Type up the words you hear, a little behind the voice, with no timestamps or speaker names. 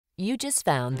You just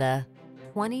found the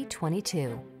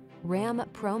 2022 Ram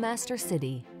ProMaster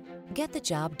City. Get the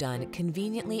job done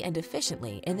conveniently and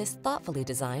efficiently in this thoughtfully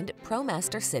designed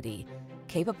ProMaster City.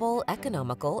 Capable,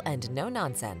 economical, and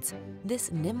no-nonsense,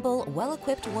 this nimble,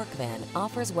 well-equipped work van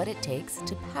offers what it takes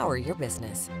to power your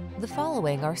business. The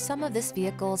following are some of this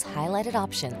vehicle's highlighted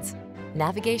options: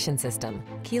 navigation system,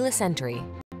 keyless entry,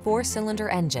 4-cylinder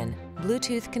engine,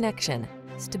 Bluetooth connection,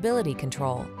 stability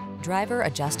control, driver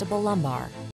adjustable lumbar,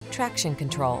 traction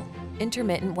control,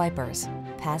 intermittent wipers,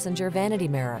 passenger vanity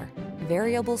mirror,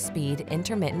 variable speed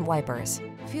intermittent wipers.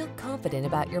 Feel confident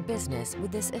about your business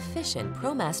with this efficient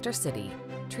ProMaster City.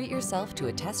 Treat yourself to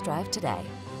a test drive today.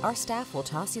 Our staff will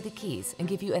toss you the keys and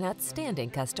give you an outstanding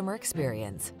customer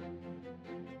experience.